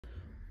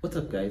What's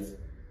up guys?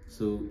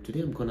 So today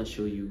I'm gonna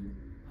show you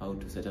how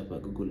to set up a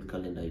Google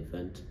Calendar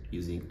event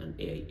using an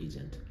AI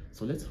agent.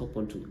 So let's hop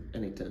on to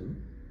n8n.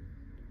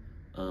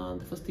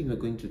 The first thing we're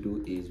going to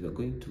do is we're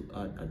going to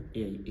add an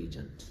AI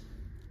agent.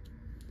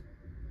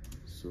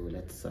 So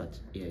let's search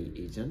AI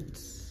agent,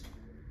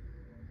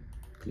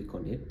 click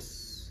on it.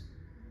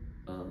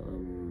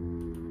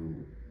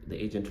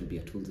 The agent will be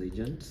a tools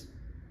agent.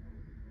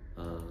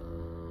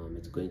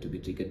 It's going to be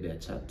triggered by a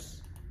chat.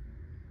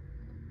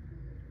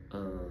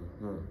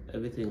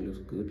 Everything looks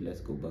good.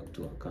 Let's go back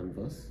to our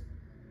canvas.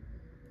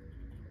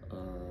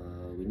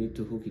 We need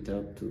to hook it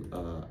up to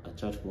a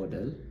chat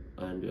model,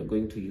 and we are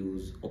going to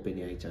use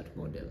OpenAI chat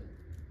model.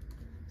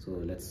 So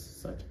let's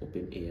search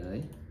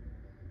OpenAI.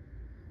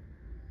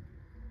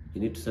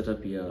 You need to set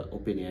up your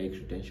OpenAI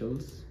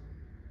credentials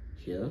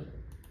here.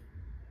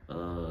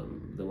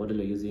 The model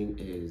we're using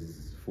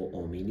is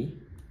 4O Mini.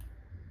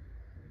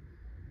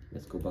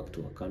 Let's go back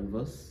to our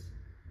canvas.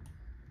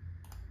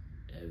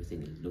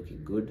 Everything is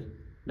looking good.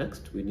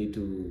 Next, we need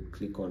to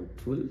click on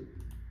tool,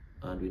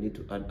 and we need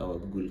to add our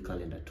Google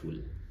Calendar tool.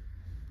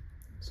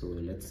 So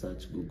let's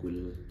search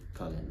Google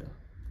Calendar.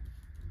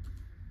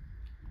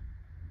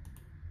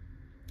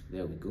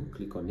 There we go,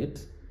 click on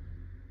it.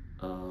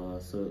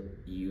 So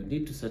you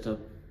need to set up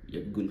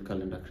your Google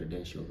Calendar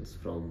credentials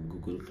from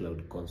Google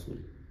Cloud Console.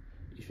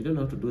 If you don't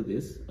know how to do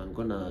this, I'm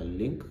gonna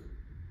link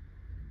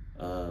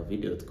a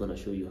video that's gonna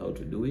show you how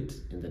to do it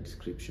in the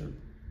description.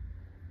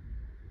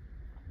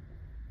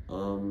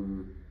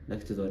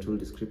 Next is our tool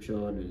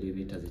description. We'll leave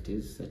it as it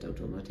is, set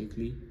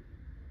automatically,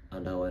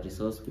 and our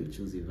resource will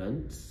choose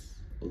events,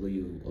 although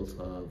you also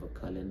have a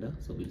calendar,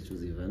 so we'll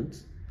choose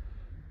events.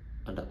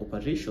 Under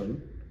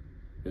operation,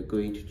 we're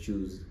going to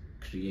choose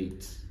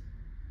create.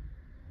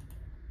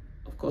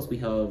 Of course, we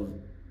have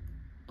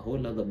a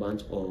whole other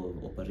bunch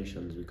of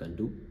operations we can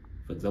do.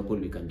 For example,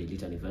 we can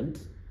delete an event,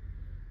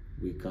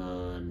 we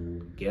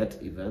can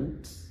get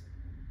events,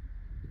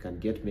 we can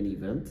get many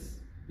events,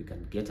 we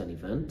can get an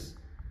event,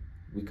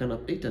 we can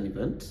update an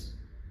event,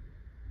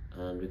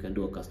 and we can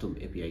do a custom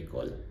API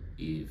call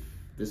if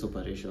this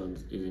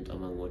operations isn't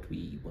among what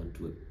we want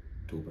to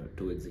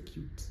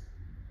execute.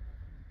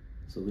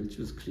 So we'll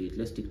choose create.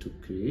 Let's stick to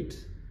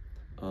create.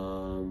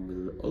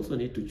 We'll also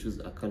need to choose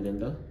a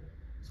calendar.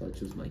 So I'll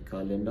choose my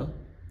calendar.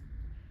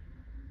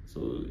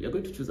 So you're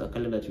going to choose a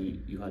calendar that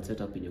you had set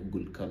up in your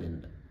Google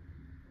Calendar,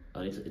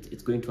 and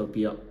it's going to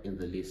appear in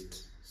the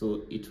list.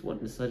 So it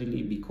won't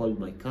necessarily be called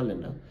my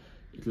calendar.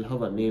 It will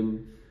have a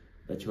name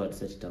that you had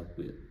set it up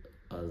with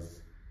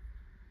as.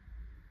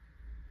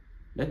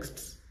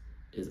 Next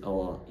is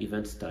our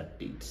event start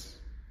date.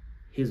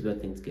 Here's where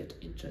things get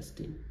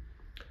interesting.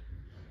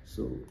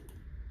 So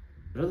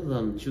rather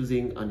than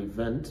choosing an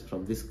event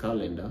from this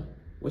calendar,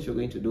 what you're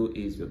going to do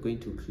is you're going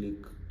to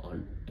click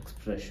on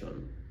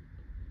expression.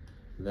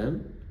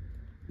 Then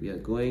we are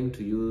going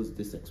to use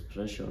this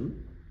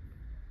expression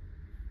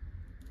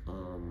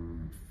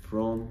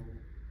from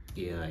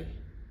AI.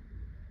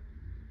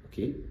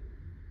 Okay,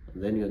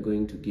 and then you're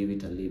going to give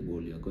it a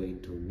label. You're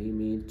going to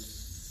name it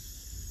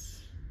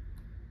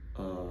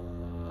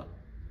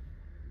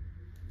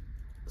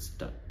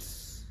start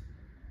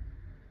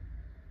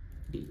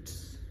date.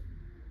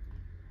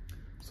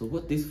 So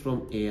what this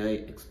from AI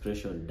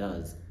expression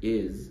does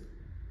is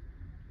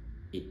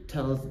it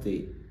tells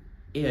the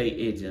AI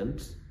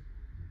agent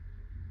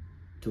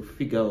to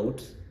figure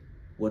out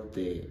what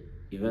the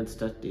event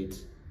start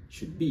date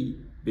should be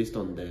based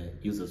on the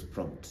user's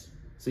prompt.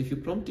 So if you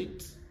prompt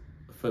it,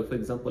 for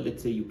example,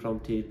 let's say you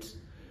prompt it,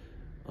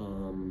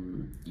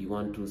 you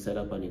want to set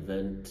up an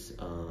event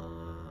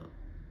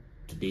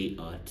today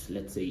at,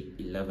 let's say,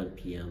 11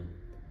 p.m.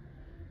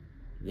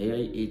 The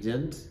AI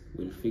agent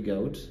will figure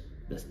out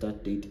the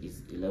start date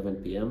is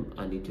 11 p.m.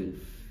 and it will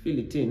fill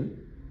it in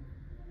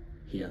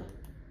here.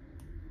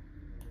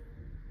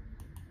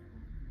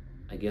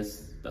 I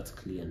guess that's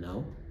clear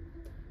now.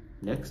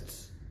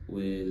 Next,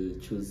 we'll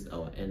choose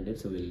our end date.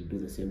 So we'll do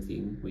the same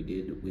thing we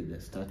did with the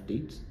start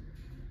date.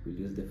 We'll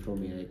use the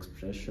from AI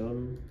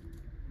expression.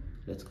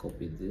 Let's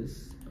copy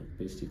this and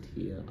paste it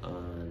here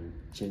and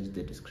change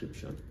the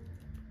description.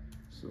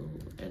 So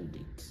end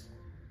date.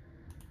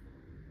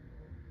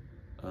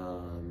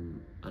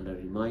 Under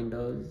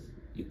reminders,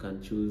 you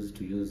can choose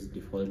to use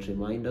default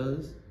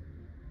reminders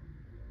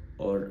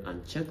or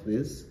uncheck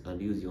this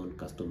and use your own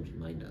custom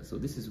reminder. So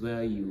this is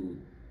where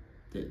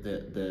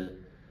the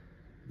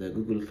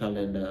Google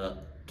Calendar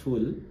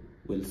tool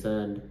will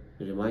send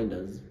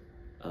reminders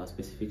a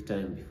specific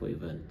time before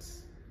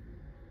events.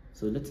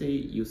 So let's say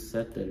you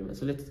set the reminder.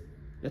 So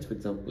let's for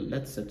example,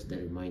 let's set the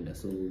reminder.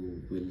 So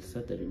we'll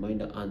set the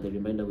reminder, and the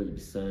reminder will be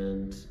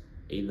sent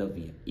either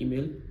via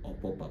email or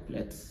pop-up.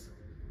 Let's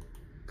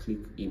click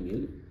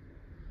email,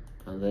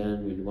 and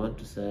then we'll want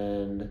to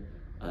send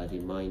a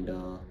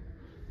reminder,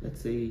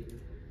 let's say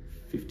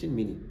 15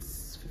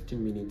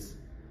 minutes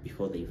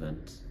before the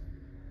event.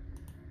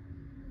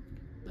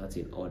 That's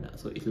in order.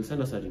 So it will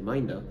send us a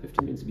reminder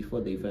 15 minutes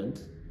before the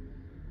event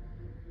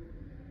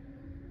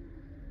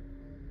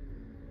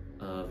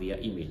via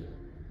email.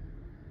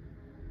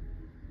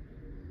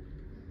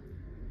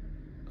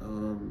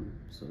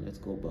 So let's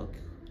go back.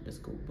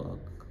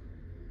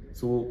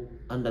 So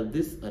under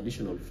this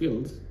additional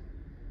fields,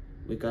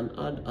 we can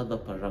add other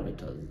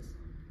parameters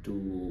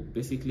to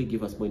basically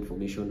give us more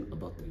information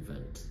about the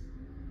event.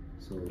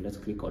 So let's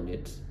click on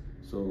it.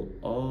 So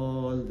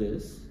all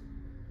this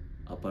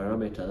are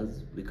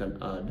parameters we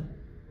can add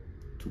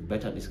to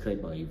better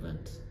describe our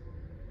event.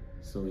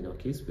 So in our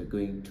case, we're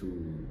going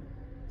to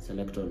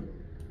select on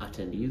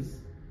attendees.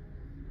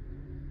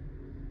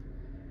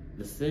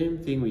 The same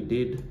thing we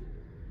did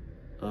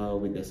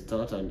with the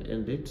start and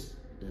end date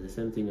is the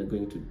same thing we're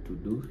going to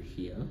do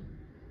here.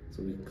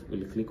 So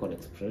we'll click on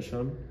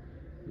expression,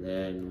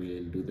 then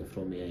we'll do the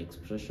from AI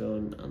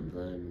expression, and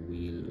then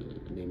we'll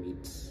name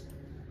it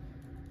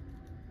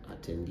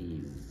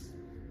attendees.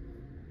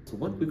 So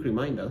one quick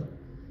reminder,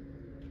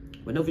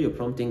 whenever you're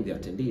prompting the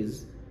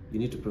attendees, you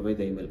need to provide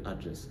the email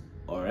address,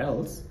 or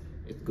else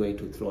it's going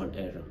to throw an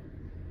error.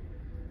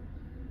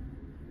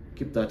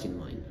 Keep that in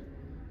mind.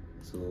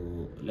 So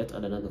let's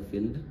add another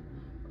field.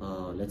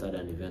 Let's add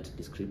an event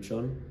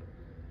description.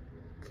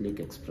 Click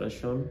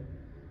expression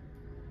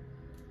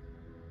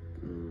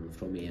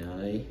from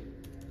AI.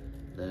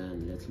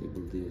 Then let's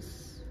label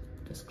this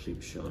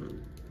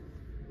description.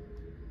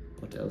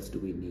 What else do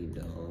we need?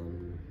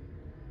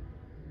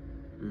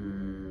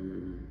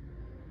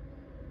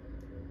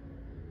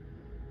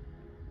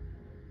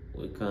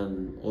 We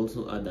can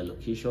also add a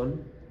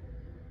location.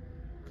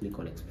 Click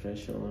on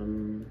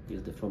expression,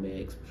 use the from AI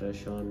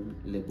expression,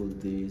 label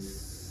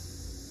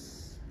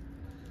this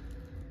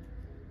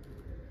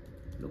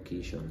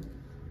location.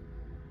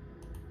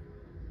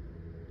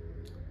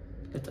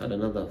 Let's add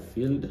another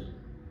field,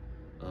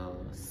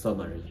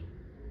 summary.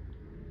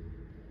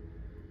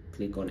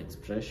 Click on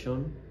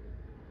expression.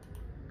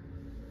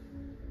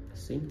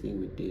 Same thing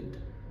we did,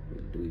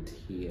 we'll do it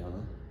here.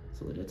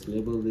 So let's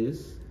label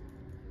this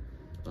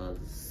as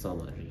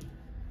summary.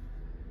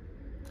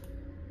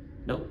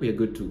 Now we are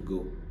good to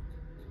go. I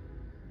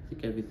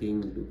think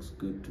everything looks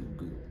good to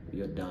go.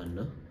 You're done.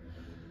 Huh?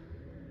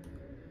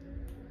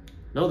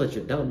 Now that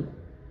you're done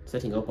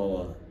setting up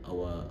our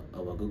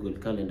Google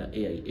Calendar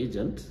AI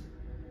agent,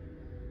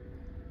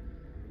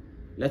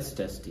 let's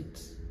test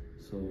it.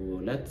 So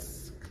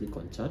let's click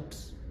on chat.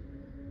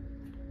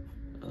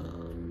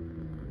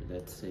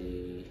 Let's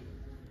say,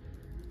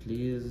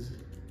 please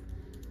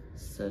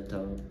set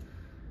up.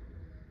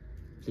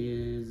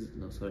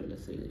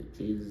 Let's say,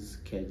 please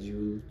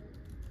schedule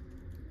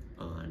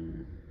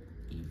an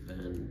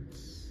event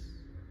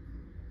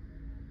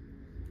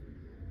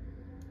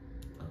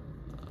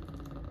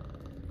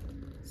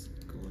it's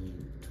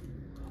going to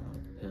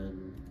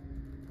happen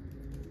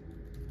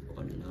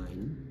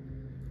online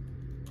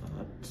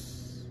at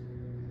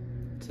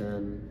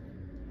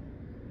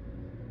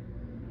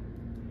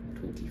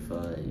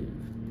 10:25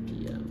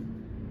 p.m.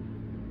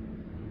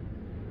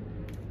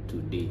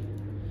 today.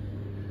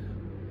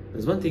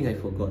 There's one thing I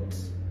forgot,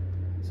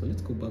 so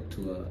let's go back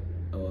to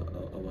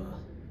our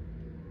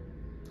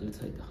let's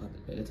hide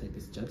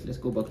this chat. Let's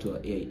go back to our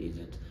AI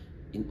agent.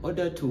 In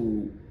order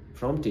to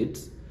prompt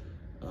it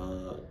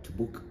to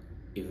book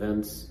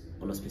events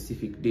on a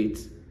specific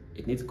date,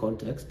 it needs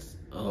context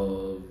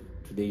of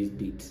today's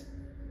date.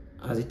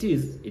 As it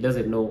is, it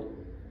doesn't know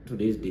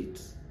today's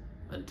date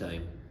and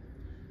time.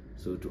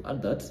 So to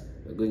add that,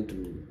 we're going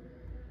to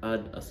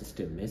add a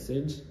system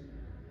message,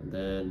 and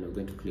then we're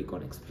going to click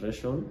on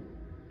expression.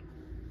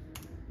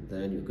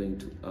 Then you're going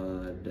to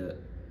add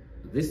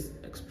this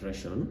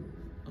expression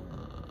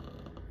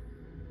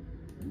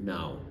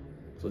now.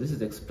 So this is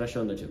the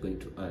expression that you're going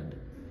to add.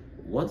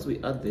 Once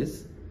we add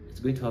this, it's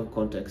going to have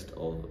context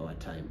of our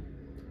time.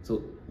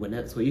 So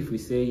if we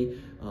say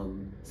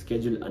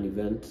schedule an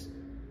event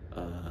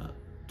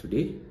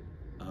today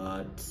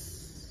at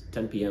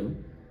 10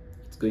 p.m,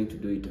 it's going to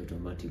do it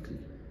automatically.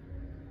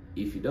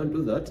 If you don't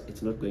do that,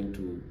 it's not going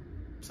to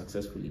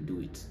successfully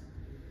do it.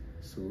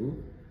 So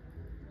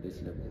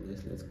let's label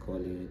this, let's call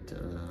it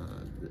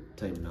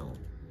time now.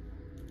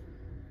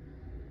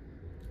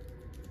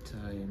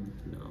 Time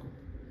now.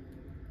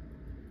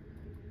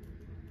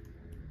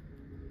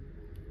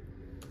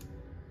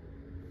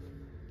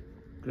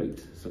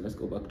 Great, so let's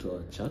go back to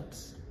our chat.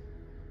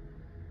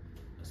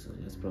 So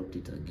let's prompt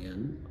it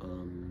again.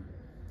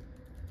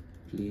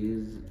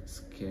 Please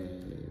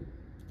schedule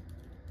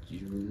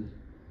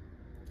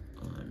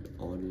an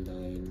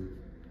online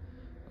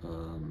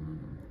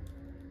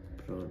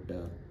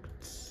product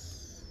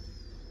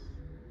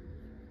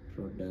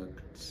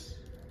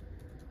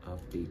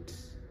update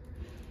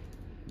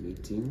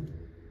meeting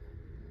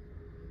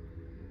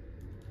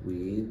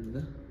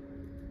with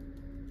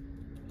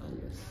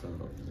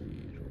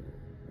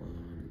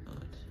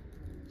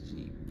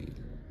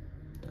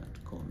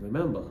alessa01@gmail.com.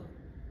 Remember,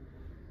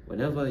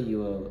 whenever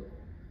you're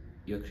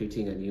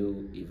creating a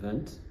new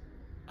event,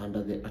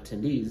 under the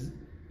attendees,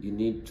 you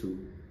need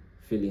to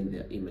fill in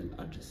their email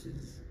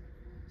addresses.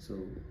 So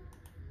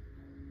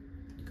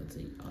you can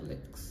say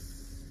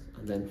Alex,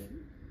 and then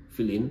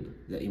fill in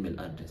the email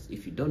address.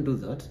 If you don't do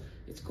that,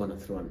 it's gonna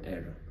throw an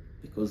error,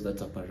 because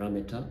that's a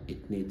parameter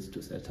it needs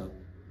to set up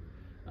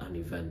an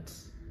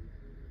event.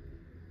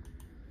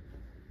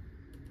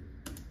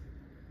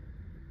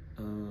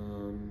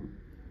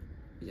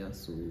 Yeah,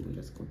 so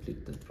let's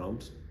complete the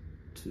prompt.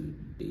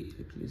 Today,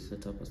 please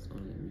set up as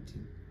online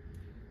meeting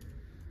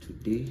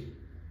today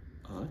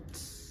at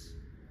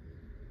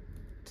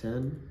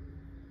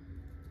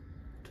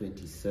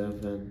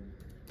 10:27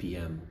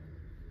 p.m.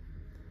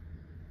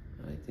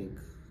 I think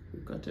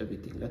we've got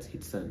everything. Let's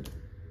hit send.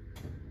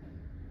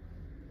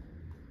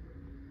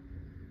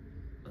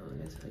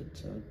 Let's hide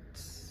chat.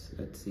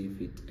 Let's see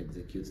if it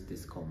executes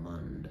this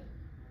command.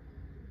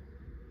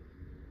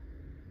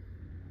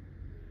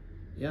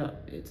 Yeah,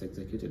 it's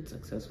executed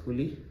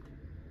successfully.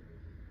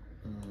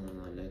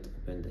 Let's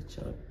open the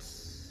chat.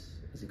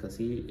 As you can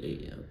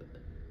see,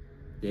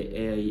 the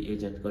AI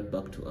agent got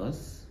back to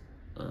us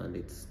and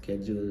it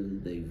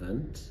scheduled the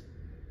event.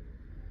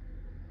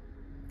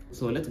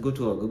 So let's go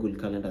to our Google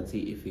Calendar and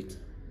see if it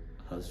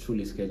has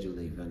truly scheduled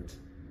the event.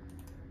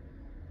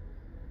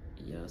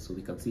 Yeah, so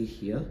we can see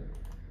here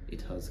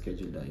it has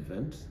scheduled the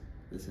event.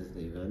 This is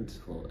the event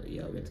for,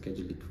 yeah, we had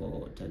scheduled it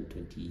for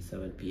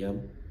 10:27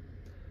 p.m.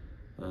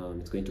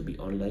 It's going to be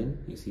online.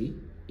 You see,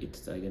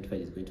 it's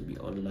identified it's going to be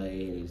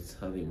online. It's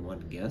having one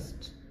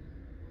guest.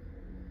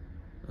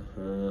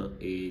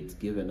 It's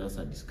given us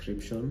a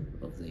description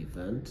of the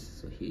event.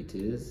 So here it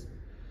is.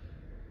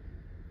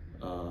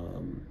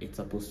 It's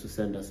supposed to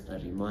send us a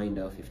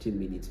reminder 15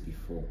 minutes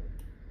before.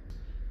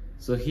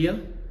 So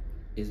here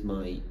is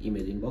my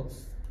email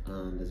inbox,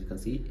 and as you can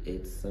see,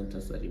 it sent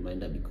us a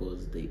reminder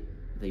because the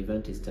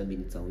event is 10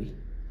 minutes away.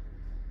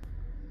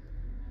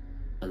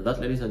 And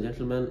that, ladies and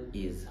gentlemen,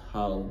 is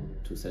how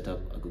to set up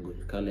a Google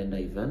Calendar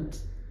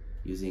event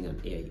using an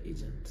AI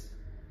agent.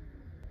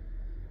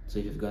 So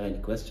if you've got any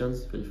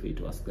questions, feel free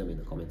to ask them in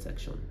the comment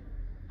section.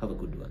 Have a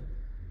good one.